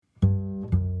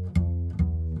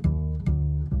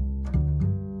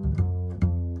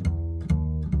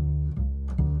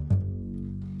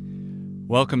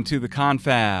Welcome to the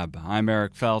Confab. I'm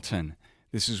Eric Felton.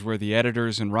 This is where the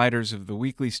editors and writers of the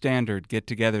Weekly Standard get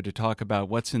together to talk about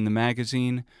what's in the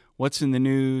magazine, what's in the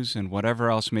news, and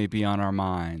whatever else may be on our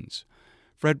minds.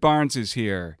 Fred Barnes is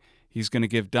here. He's going to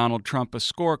give Donald Trump a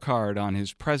scorecard on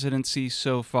his presidency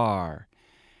so far.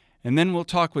 And then we'll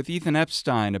talk with Ethan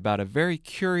Epstein about a very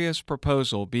curious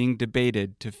proposal being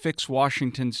debated to fix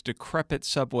Washington's decrepit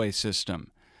subway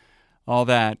system. All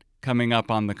that coming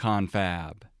up on the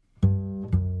Confab.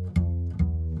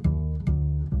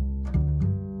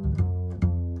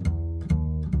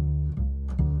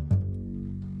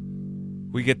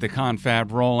 We get the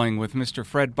Confab rolling with Mr.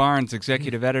 Fred Barnes,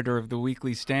 executive editor of the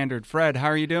Weekly Standard. Fred, how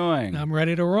are you doing? I'm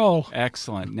ready to roll.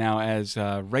 Excellent. Now, as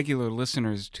regular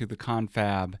listeners to the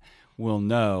Confab will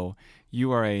know,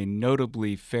 you are a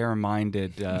notably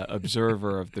fair-minded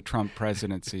observer of the Trump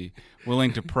presidency,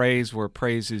 willing to praise where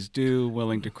praise is due,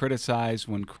 willing to criticize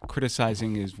when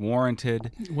criticizing is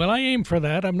warranted. Well, I aim for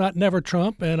that. I'm not never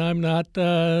Trump, and I'm not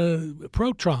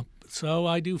pro-Trump. So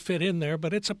I do fit in there,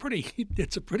 but it's a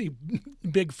pretty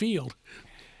big field.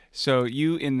 So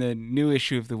you, in the new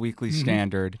issue of the Weekly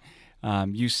Standard,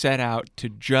 you set out to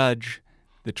judge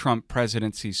the Trump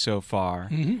presidency so far,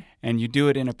 and you do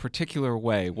it in a particular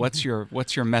way. What's your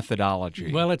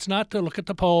methodology? Well, it's not to look at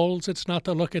the polls. It's not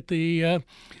to look at the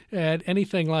at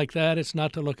anything like that. It's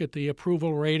not to look at the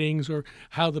approval ratings or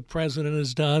how the president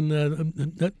has done.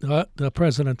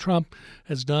 President Trump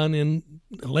has done in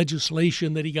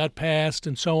legislation that he got passed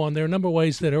and so on. There are a number of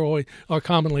ways that are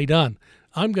commonly done.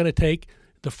 I'm going to take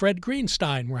the Fred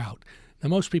Greenstein route. Now,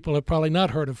 most people have probably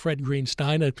not heard of Fred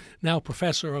Greenstein, a now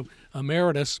professor of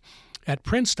emeritus at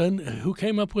Princeton, who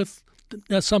came up with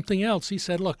something else. He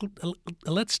said, look,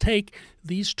 let's take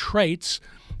these traits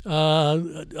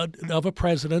of a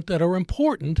president that are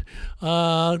important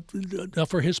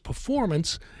for his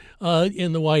performance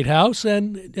in the White House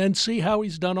and see how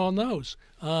he's done on those.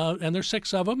 And there's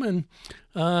 6 of them, and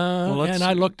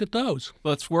I looked at those.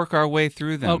 Let's work our way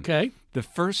through them. Okay. The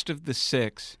first of the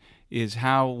 6 is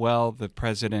how well the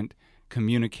president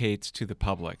communicates to the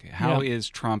public. How is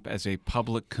Trump as a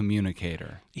public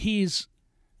communicator? He's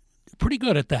pretty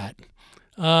good at that.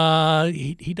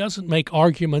 He doesn't make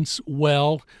arguments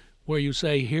well where you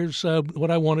say, here's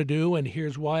what I want to do, and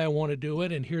here's why I want to do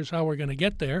it, and here's how we're going to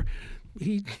get there.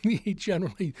 He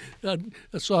generally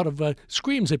sort of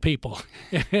screams at people.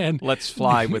 And let's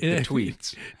fly with the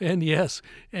tweets. And yes,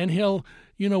 and he'll,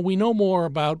 we know more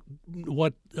about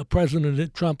what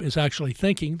President Trump is actually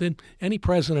thinking than any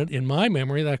president in my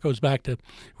memory. That goes back to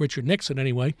Richard Nixon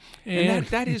anyway. And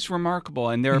that is remarkable.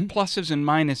 And there are pluses and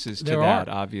minuses to that,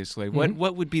 obviously.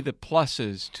 What would be the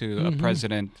pluses to a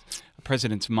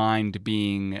president's mind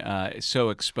being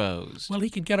so exposed? Well, he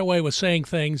can get away with saying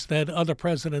things that other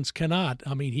presidents cannot.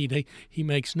 I mean, he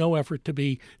makes no effort to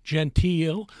be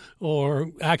genteel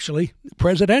or actually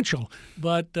presidential,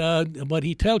 but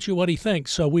he tells you what he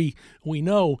thinks. So we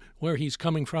know where he's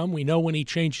coming from. We know when he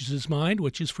changes his mind,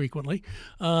 which is frequently,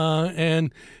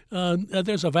 and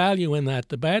there's a value in that.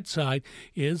 The bad side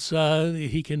is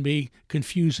he can be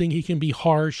confusing, he can be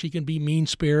harsh, he can be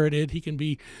mean-spirited, he can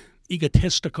be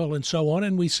egotistical and so on,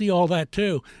 and we see all that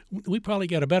too. We probably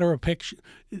get a better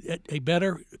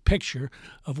picture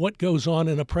of what goes on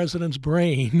in a president's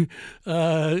brain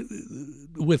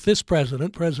with this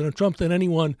President Trump, than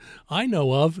anyone I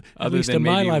know of, at least in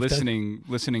my lifetime.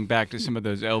 Listening back to some of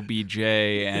those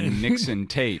LBJ and Nixon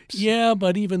tapes. Yeah,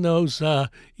 but even those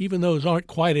aren't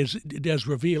quite as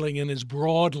revealing and as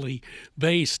broadly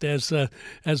based as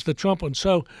the Trump one.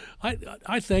 So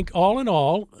I think all in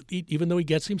all, even though he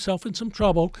gets himself in some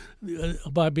trouble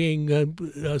by being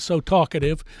so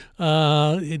talkative,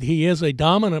 he is a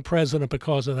dominant president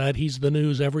because of that. He's the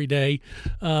news every day,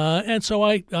 and so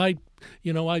I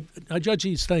judge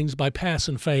these things by pass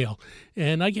and fail,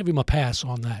 and I give him a pass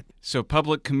on that. So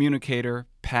public communicator,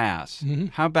 pass.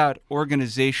 How about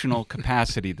organizational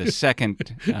capacity, the second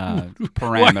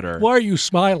parameter? Why are you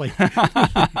smiling?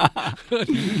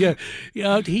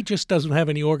 He just doesn't have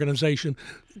any organization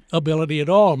ability at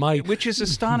all. Which is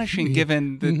astonishing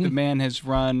given that the man has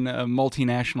run a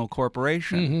multinational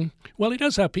corporation. Well, he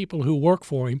does have people who work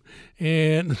for him,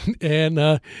 and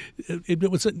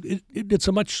it's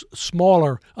a much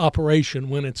smaller operation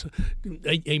when it's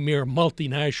a mere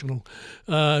multinational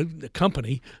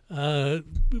company.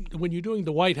 When you're doing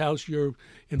the White House, you're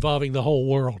involving the whole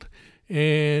world.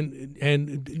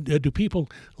 And do people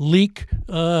leak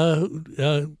all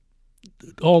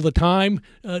the time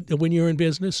when you're in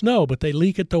business? No, but they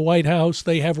leak at the White House.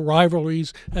 They have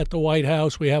rivalries at the White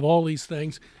House. We have all these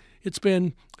things. It's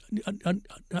been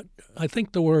I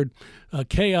think the word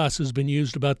chaos has been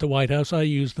used about the White House. I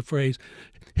use the phrase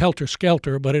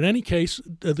helter-skelter. But in any case,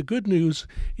 the good news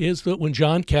is that when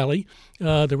John Kelly,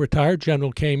 the retired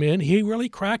general, came in, he really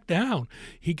cracked down.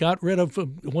 He got rid of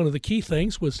one of the key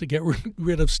things was to get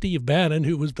rid of Steve Bannon,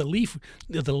 who was the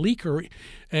leaker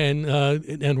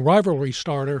and rivalry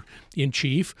starter in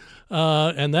chief,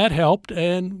 and that helped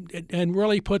and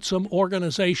really put some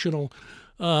organizational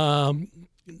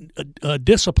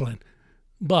discipline.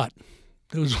 But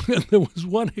there was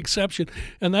one exception,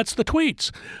 and that's the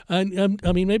tweets. And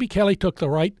I mean, maybe Kelly took the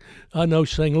right note,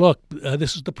 saying, "Look,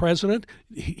 this is the president.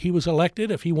 He was elected.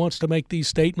 If he wants to make these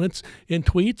statements in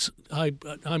tweets,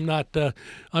 I'm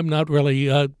not really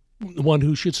the one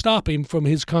who should stop him from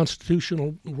his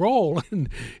constitutional role."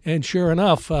 And sure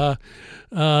enough,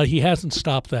 he hasn't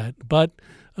stopped that. But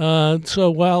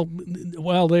so while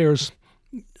there's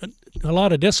a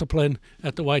lot of discipline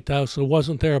at the White House that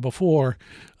wasn't there before,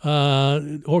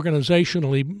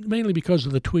 organizationally, mainly because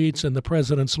of the tweets and the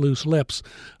president's loose lips.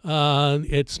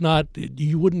 It's not,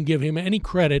 you wouldn't give him any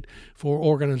credit for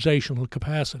organizational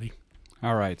capacity.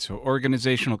 All right, so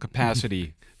organizational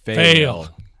capacity, fail.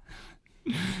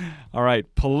 All right,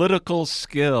 political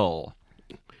skill.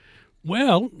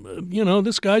 Well,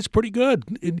 this guy's pretty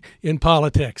good in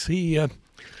politics. He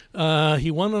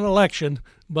won an election,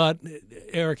 but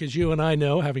Eric, as you and I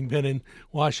know, having been in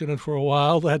Washington for a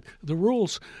while, that the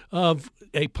rules of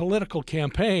a political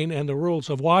campaign and the rules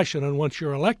of Washington once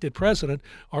you're elected president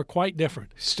are quite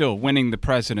different. Still, winning the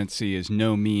presidency is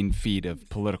no mean feat of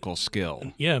political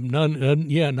skill. Yeah, none.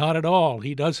 Not at all.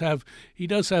 He does have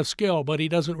skill, but he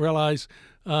doesn't realize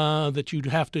that you'd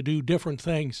have to do different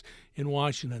things in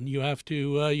Washington. You have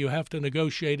to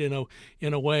negotiate in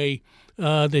a way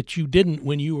that you didn't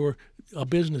when you were a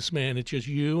businessman. It's just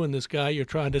you and this guy you're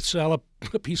trying to sell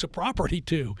a piece of property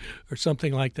to, or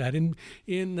something like that. In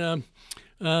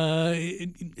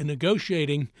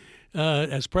negotiating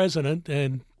as president,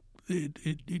 and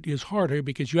it is harder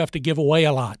because you have to give away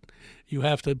a lot. You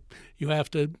have to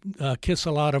kiss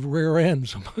a lot of rear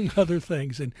ends, among other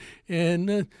things,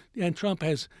 and Trump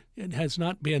has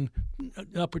not been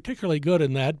particularly good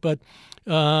in that, but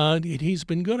he's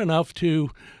been good enough to,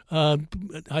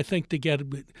 I think, to get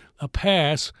a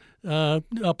pass,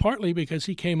 partly because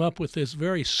he came up with this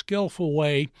very skillful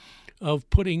way of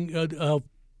putting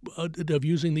of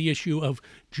using the issue of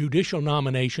judicial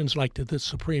nominations, like to the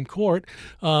Supreme Court,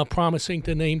 promising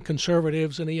to name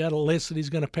conservatives, and he had a list that he's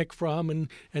going to pick from,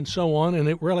 and so on. And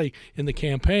it really, in the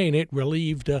campaign, it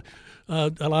relieved a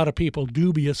lot of people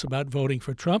dubious about voting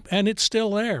for Trump, and it's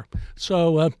still there.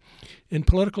 So in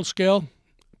political skill,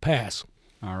 pass.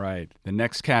 All right. The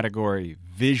next category,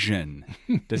 vision.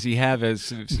 Does he have,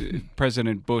 as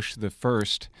President Bush the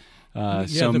first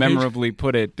so memorably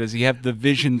put it, does he have the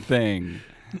vision thing?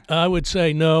 I would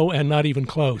say no, and not even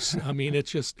close. I mean,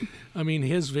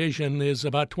 his vision is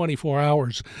about 24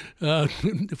 hours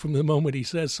from the moment he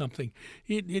says something.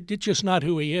 It's just not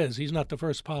who he is. He's not the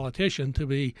first politician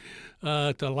to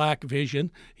lack vision.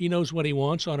 He knows what he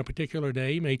wants on a particular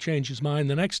day. He may change his mind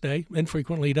the next day, and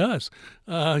frequently does.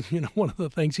 One of the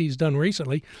things he's done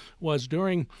recently was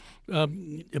during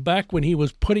back when he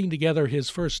was putting together his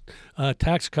first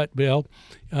tax cut bill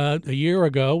a year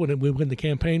ago, when the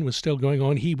campaign was still going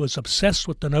on, he was obsessed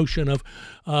with the notion of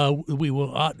we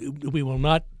will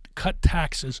not cut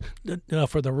taxes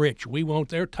for the rich. We won't,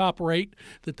 their top rate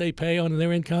that they pay on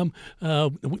their income,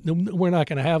 we're not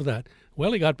going to have that.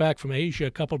 Well, he got back from Asia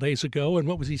a couple days ago, and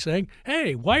what was he saying?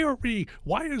 Hey, why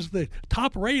is the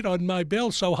top rate on my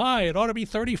bill so high? It ought to be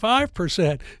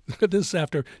 35%. This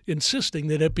after insisting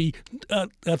that it be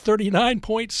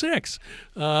 39.6.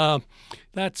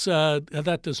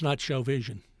 That does not show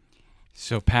vision.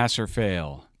 So pass or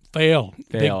fail? Fail.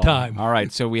 Big time. All right,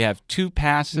 so we have 2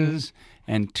 passes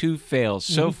and 2 fails.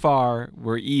 So far,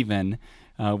 we're even.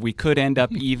 We could end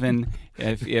up even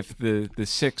if the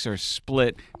 6 are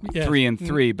split 3 and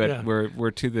 3, but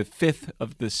we're to the 5th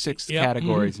of the 6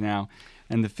 categories now,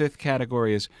 and the 5th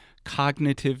category is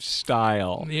cognitive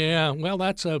style. Yeah, well,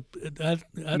 that's a hard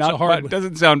one. It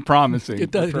doesn't sound promising.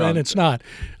 It does, and it's not.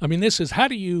 I mean, this is how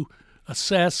do you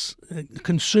assess,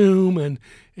 consume,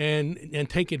 and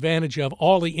take advantage of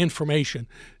all the information.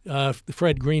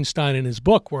 Fred Greenstein, in his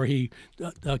book, where he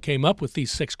came up with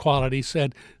these 6 qualities,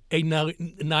 said a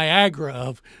Niagara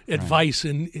of advice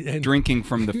and drinking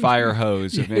from the fire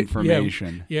hose of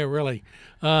information. Yeah, really.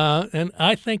 And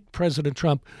I think President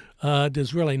Trump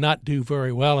does really not do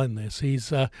very well in this.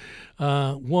 He's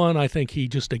one, I think he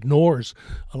just ignores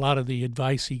a lot of the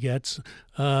advice he gets,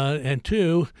 and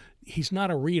 2, he's not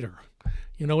a reader.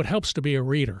 It helps to be a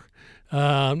reader.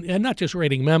 And not just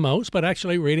reading memos, but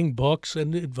actually reading books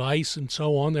and advice and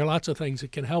so on. There are lots of things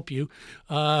that can help you.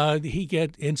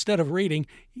 Instead of reading,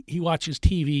 he watches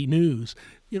TV news,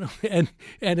 and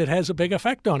it has a big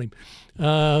effect on him.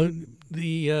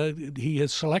 He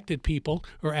has selected people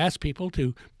or asked people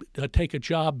to take a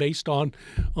job based on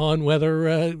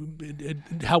whether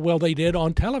how well they did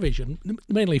on television,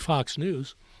 mainly Fox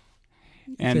News.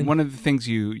 And one of the things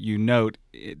you note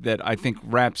that I think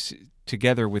wraps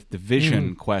together with the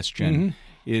vision question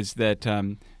is that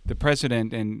the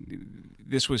president, and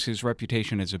this was his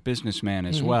reputation as a businessman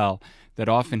as well, that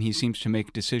often he seems to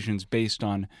make decisions based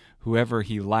on whoever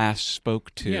he last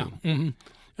spoke to. Yeah.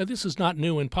 This is not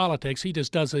new in politics. He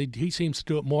just does it. He seems to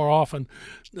do it more often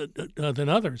than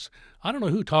others. I don't know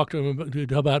who talked to him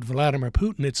about Vladimir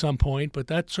Putin at some point, but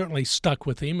that certainly stuck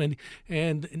with him.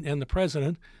 And the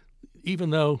president,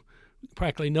 even though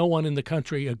practically no one in the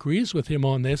country agrees with him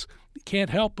on this, can't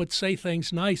help but say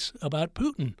things nice about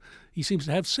Putin. He seems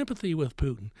to have sympathy with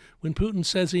Putin. When Putin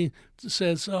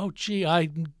says, "Oh, gee,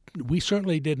 we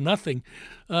certainly did nothing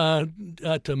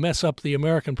to mess up the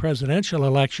American presidential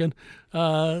election,"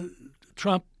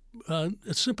 Trump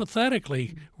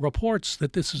sympathetically reports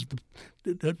that this is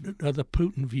the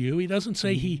Putin view. He doesn't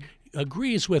say he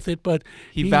agrees with it, but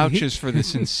he vouches for the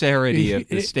sincerity of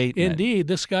the statement. Indeed,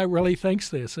 this guy really thinks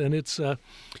this, and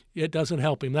it doesn't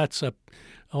help him. That's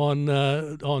on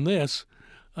this.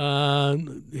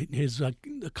 His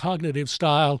cognitive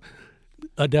style,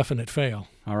 a definite fail.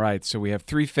 All right, so we have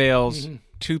 3 fails,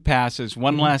 2 passes,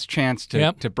 one last chance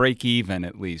to break even,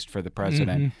 at least, for the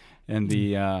president. And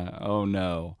the,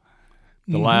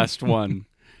 the last one,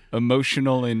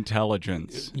 emotional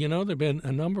intelligence. There have been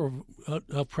a number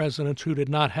of presidents who did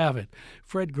not have it.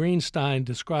 Fred Greenstein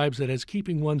describes it as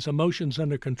keeping one's emotions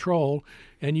under control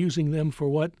and using them for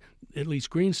what at least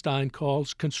Greenstein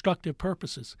calls constructive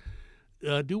purposes.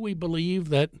 Do we believe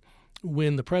that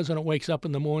when the president wakes up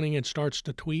in the morning and starts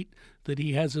to tweet that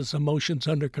he has his emotions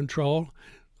under control?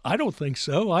 I don't think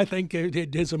so. I think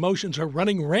his emotions are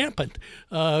running rampant,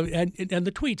 and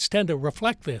the tweets tend to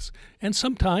reflect this. And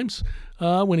sometimes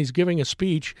when he's giving a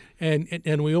speech,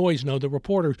 and we always know the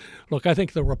reporters, look, I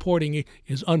think the reporting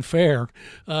is unfair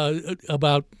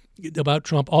about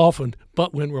Trump often,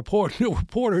 but when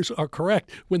reporters are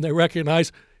correct, when they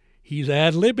recognize he's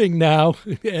ad-libbing now,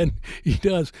 and he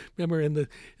does. Remember in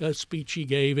the speech he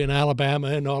gave in Alabama,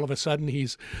 and all of a sudden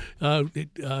he's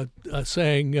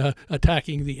attacking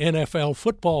the NFL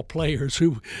football players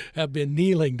who have been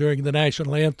kneeling during the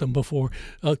national anthem before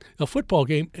a football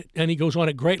game, and he goes on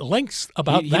at great lengths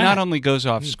about that. He not only goes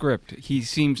off script, he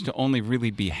seems to only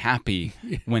really be happy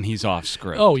when he's off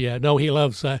script. Oh yeah, no, he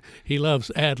loves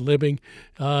ad-libbing.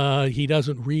 He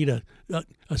doesn't read a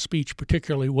speech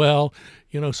particularly well.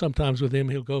 Sometimes with him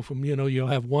he'll go from, you'll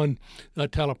have one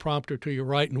teleprompter to your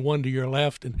right and one to your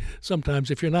left. And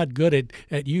sometimes if you're not good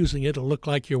at using it, it'll look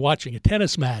like you're watching a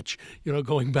tennis match,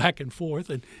 going back and forth.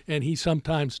 And he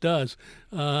sometimes does.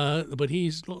 But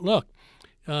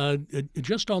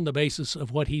just on the basis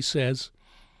of what he says,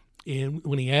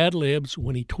 when he ad-libs,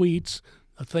 when he tweets,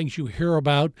 things you hear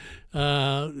about,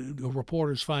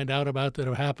 reporters find out about that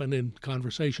have happened in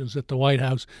conversations at the White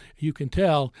House, you can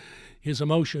tell his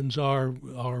emotions are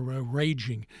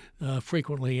raging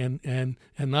frequently and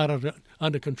not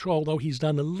under control, though he's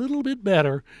done a little bit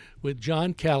better with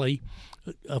John Kelly,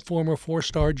 a former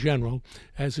 4-star general,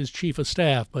 as his chief of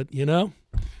staff. But,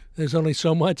 there's only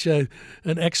so much an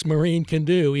ex-Marine can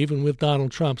do, even with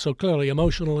Donald Trump. So clearly,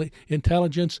 emotional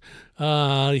intelligence,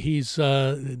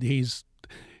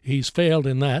 he's failed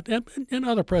in that, and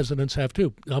other presidents have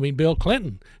too. I mean, Bill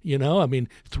Clinton,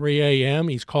 3 a.m.,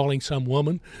 he's calling some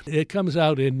woman. It comes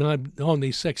out on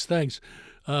these 6 things,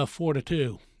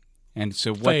 4-2. And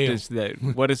so what does the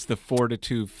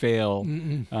 4-2 fail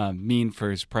mean for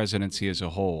his presidency as a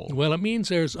whole? Well, it means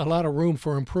there's a lot of room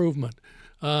for improvement.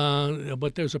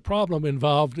 But there's a problem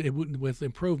involved with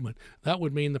improvement. That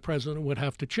would mean the president would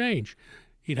have to change.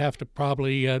 He'd have to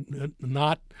probably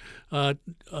not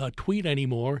tweet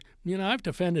anymore. I've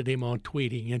defended him on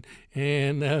tweeting,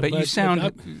 but you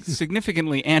sound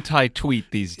significantly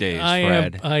anti-tweet these days,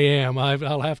 Fred. I am.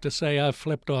 I'll have to say I've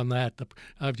flipped on that.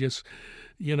 I've just,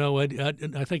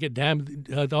 I think it damaged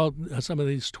some of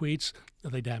these tweets.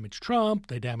 They damage Trump.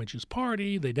 They damage his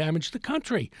party. They damage the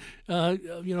country.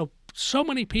 So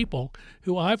many people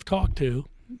who I've talked to,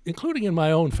 including in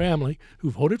my own family,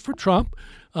 who voted for Trump,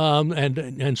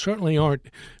 and certainly aren't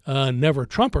never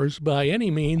Trumpers by any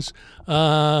means,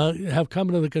 have come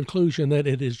to the conclusion that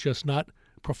it is just not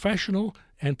professional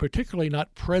and particularly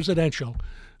not presidential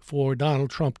for Donald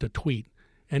Trump to tweet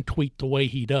the way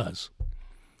he does.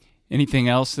 Anything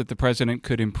else that the president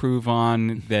could improve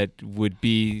on that would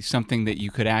be something that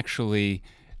you could actually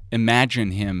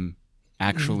imagine him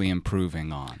actually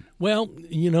improving on? Well,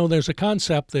 there's a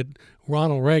concept that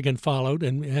Ronald Reagan followed,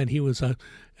 and he was a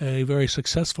very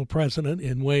successful president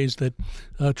in ways that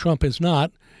Trump is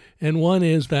not. And one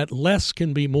is that less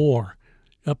can be more.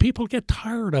 People get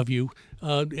tired of you,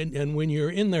 and when you're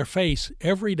in their face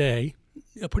every day,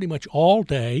 pretty much all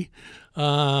day,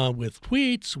 with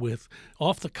tweets, with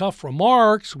off-the-cuff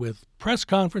remarks, with press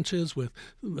conferences, with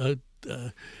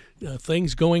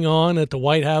things going on at the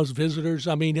White House, visitors.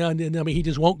 I mean, he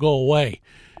just won't go away,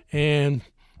 and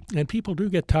people do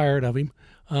get tired of him.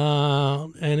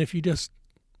 And if you just,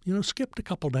 skipped a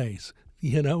couple days,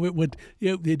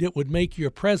 it would make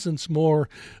your presence more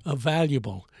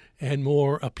valuable and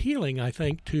more appealing, I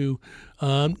think, to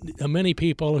many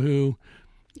people who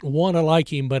want to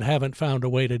like him but haven't found a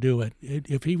way to do it.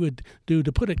 If he would to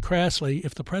put it crassly,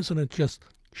 if the president just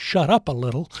shut up a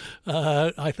little,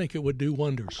 I think it would do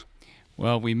wonders.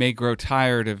 Well, we may grow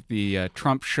tired of the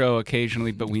Trump show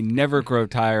occasionally, but we never grow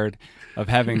tired of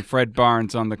having Fred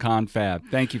Barnes on the Confab.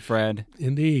 Thank you, Fred.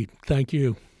 Indeed. Thank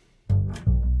you.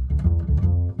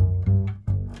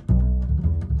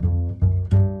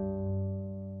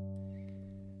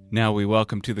 Now we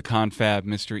welcome to the Confab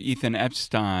Mr. Ethan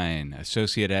Epstein,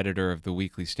 Associate Editor of the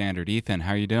Weekly Standard. Ethan,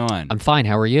 how are you doing? I'm fine.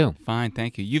 How are you? Fine,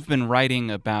 thank you. You've been writing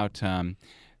about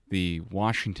the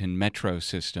Washington metro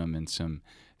system and some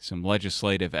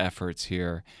legislative efforts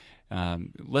here.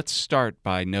 Let's start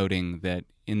by noting that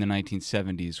in the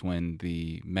 1970s, when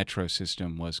the metro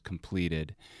system was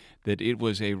completed, that it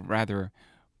was a rather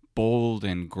bold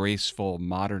and graceful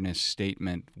modernist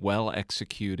statement, well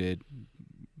executed,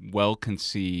 well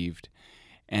conceived,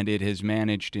 and it has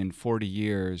managed in 40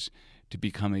 years to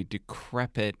become a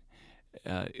decrepit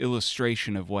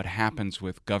illustration of what happens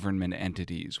with government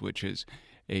entities, which is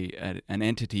an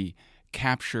entity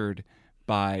captured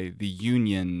by the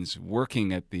unions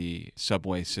working at the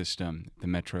subway system, the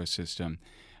metro system,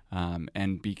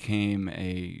 and became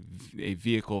a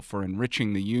vehicle for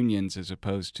enriching the unions as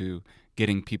opposed to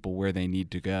getting people where they need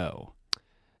to go.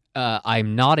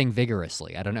 I'm nodding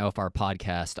vigorously. I don't know if our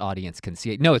podcast audience can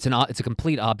see it. No, it's a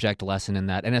complete object lesson in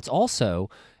that, and it's also,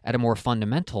 at a more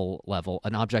fundamental level,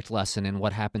 an object lesson in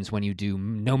what happens when you do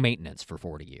no maintenance for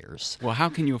 40 years. Well, how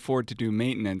can you afford to do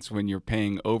maintenance when you're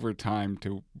paying overtime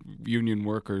to union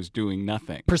workers doing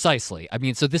nothing? Precisely. I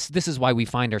mean, so this is why we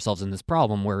find ourselves in this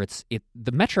problem where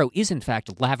the metro is in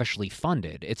fact lavishly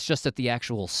funded. It's just that the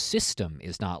actual system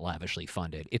is not lavishly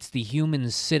funded. It's the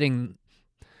humans sitting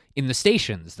in the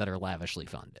stations that are lavishly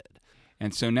funded.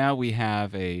 And so now we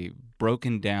have a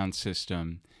broken down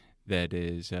system that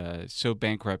is so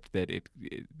bankrupt that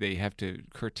they have to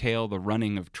curtail the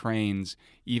running of trains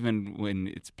even when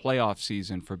it's playoff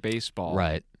season for baseball.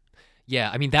 Right.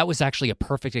 Yeah, I mean, that was actually a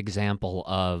perfect example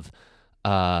of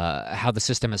how the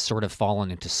system has sort of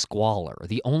fallen into squalor.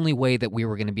 The only way that we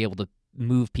were going to be able to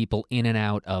move people in and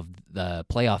out of the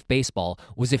playoff baseball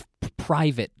was if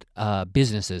private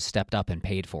businesses stepped up and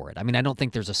paid for it. I mean, I don't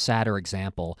think there's a sadder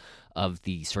example of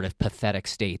the sort of pathetic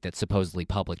state that supposedly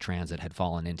public transit had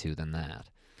fallen into than that.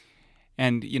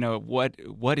 And,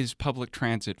 what is public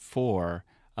transit for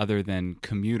other than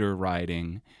commuter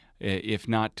riding, if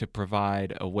not to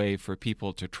provide a way for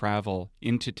people to travel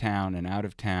into town and out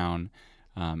of town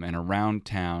and around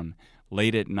town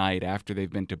late at night after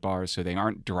they've been to bars so they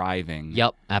aren't driving?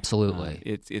 Yep, absolutely.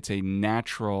 It's a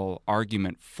natural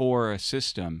argument for a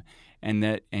system, and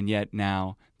yet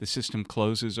now the system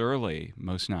closes early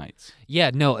most nights.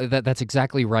 Yeah, no, that's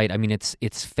exactly right. I mean,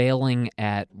 it's failing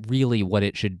at really what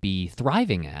it should be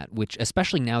thriving at, which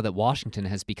especially now that Washington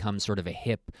has become sort of a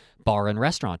hip bar and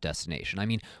restaurant destination. I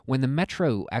mean, when the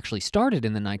metro actually started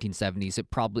in the 1970s,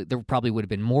 there probably would have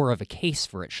been more of a case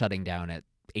for it shutting down at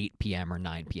 8 p.m. or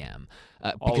 9 p.m.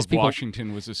 All of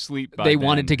Washington was asleep by then. They then.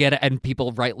 wanted to get, and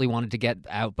people rightly wanted to get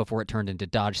out before it turned into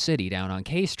Dodge City down on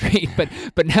K Street.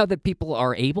 But now that people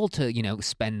are able to,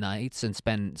 spend nights and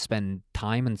spend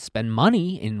time and spend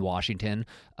money in Washington,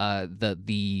 the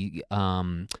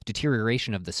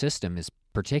deterioration of the system is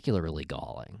particularly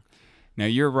galling. Now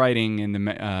you're writing in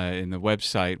the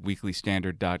website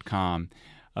weeklystandard.com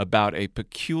about a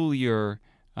peculiar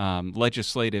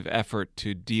legislative effort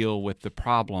to deal with the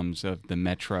problems of the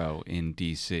metro in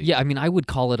D.C. Yeah, I mean, I would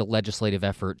call it a legislative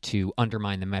effort to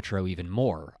undermine the metro even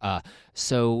more.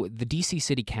 So the D.C.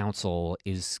 City Council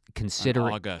is considering...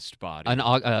 An august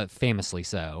body. Famously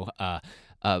so.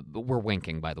 We're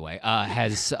winking, by the way.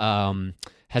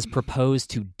 Has proposed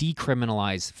to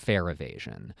decriminalize fare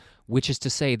evasion, which is to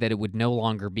say that it would no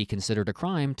longer be considered a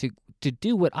crime to to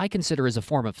do what I consider is a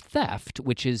form of theft,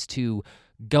 which is to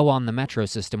go on the metro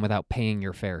system without paying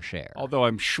your fair share. Although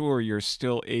I'm sure you're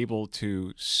still able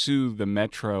to sue the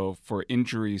metro for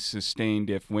injuries sustained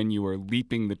if when you are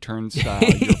leaping the turnstile,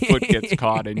 your foot gets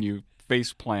caught and you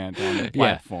face plant on the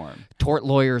platform. Yeah. Tort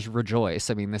lawyers rejoice.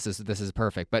 I mean, this is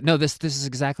perfect. But no, this is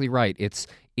exactly right. It's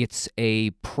a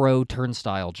pro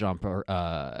turnstile jump or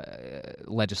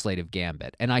legislative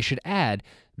gambit. And I should add,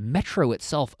 Metro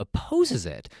itself opposes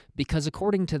it because,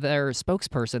 according to their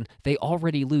spokesperson, they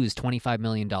already lose $25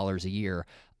 million a year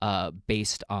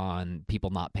based on people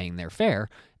not paying their fare.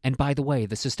 And by the way,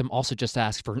 the system also just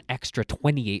asked for an extra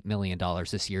 $28 million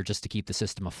this year just to keep the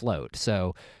system afloat.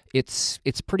 So it's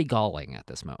pretty galling at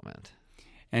this moment.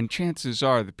 And chances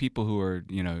are the people who are,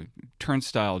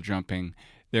 turnstile jumping,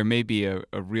 there may be a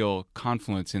real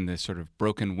confluence in this sort of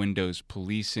broken windows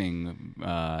policing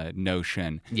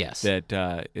notion. Yes.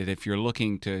 That if you're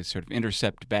looking to sort of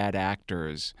intercept bad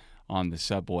actors on the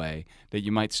subway, that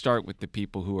you might start with the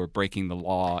people who are breaking the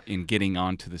law in getting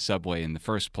onto the subway in the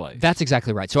first place. That's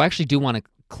exactly right. So I actually do want to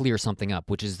clear something up,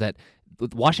 which is that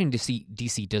Washington,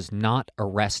 D.C. does not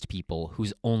arrest people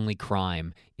whose only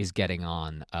crime is getting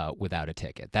on without a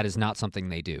ticket. That is not something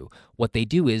they do. What they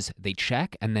do is they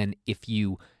check, and then if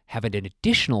you have an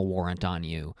additional warrant on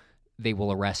you, they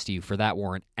will arrest you for that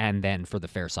warrant and then for the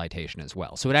fare citation as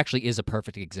well. So it actually is a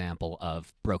perfect example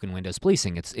of broken windows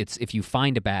policing. It's if you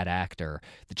find a bad actor,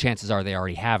 the chances are they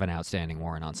already have an outstanding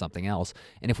warrant on something else.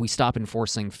 And if we stop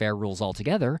enforcing fare rules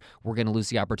altogether, we're going to lose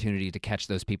the opportunity to catch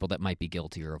those people that might be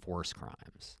guiltier of worse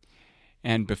crimes.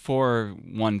 And before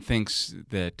one thinks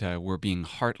that we're being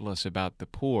heartless about the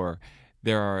poor,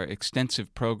 there are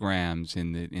extensive programs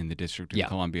in the District of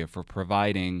Columbia for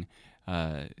providing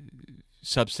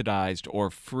subsidized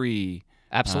or free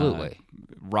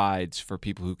rides for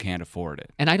people who can't afford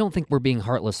it. And I don't think we're being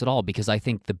heartless at all, because I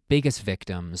think the biggest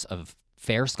victims of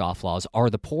fare scofflaws are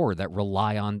the poor that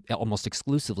rely on almost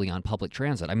exclusively on public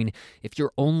transit. I mean, if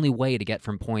your only way to get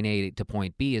from point A to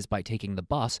point B is by taking the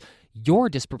bus, you're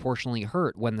disproportionately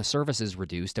hurt when the service is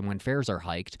reduced and when fares are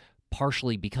hiked,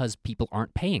 partially because people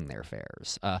aren't paying their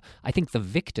fares. I think the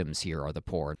victims here are the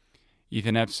poor.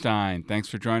 Ethan Epstein, thanks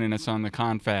for joining us on the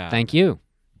Confab. Thank you.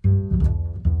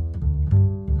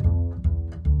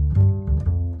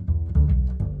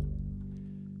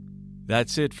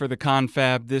 That's it for the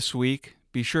Confab this week.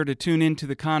 Be sure to tune in to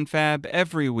the Confab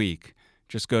every week.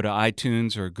 Just go to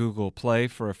iTunes or Google Play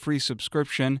for a free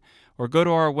subscription, or go to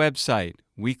our website,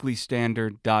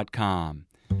 weeklystandard.com.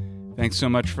 Thanks so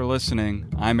much for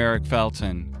listening. I'm Eric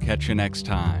Felton. Catch you next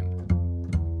time.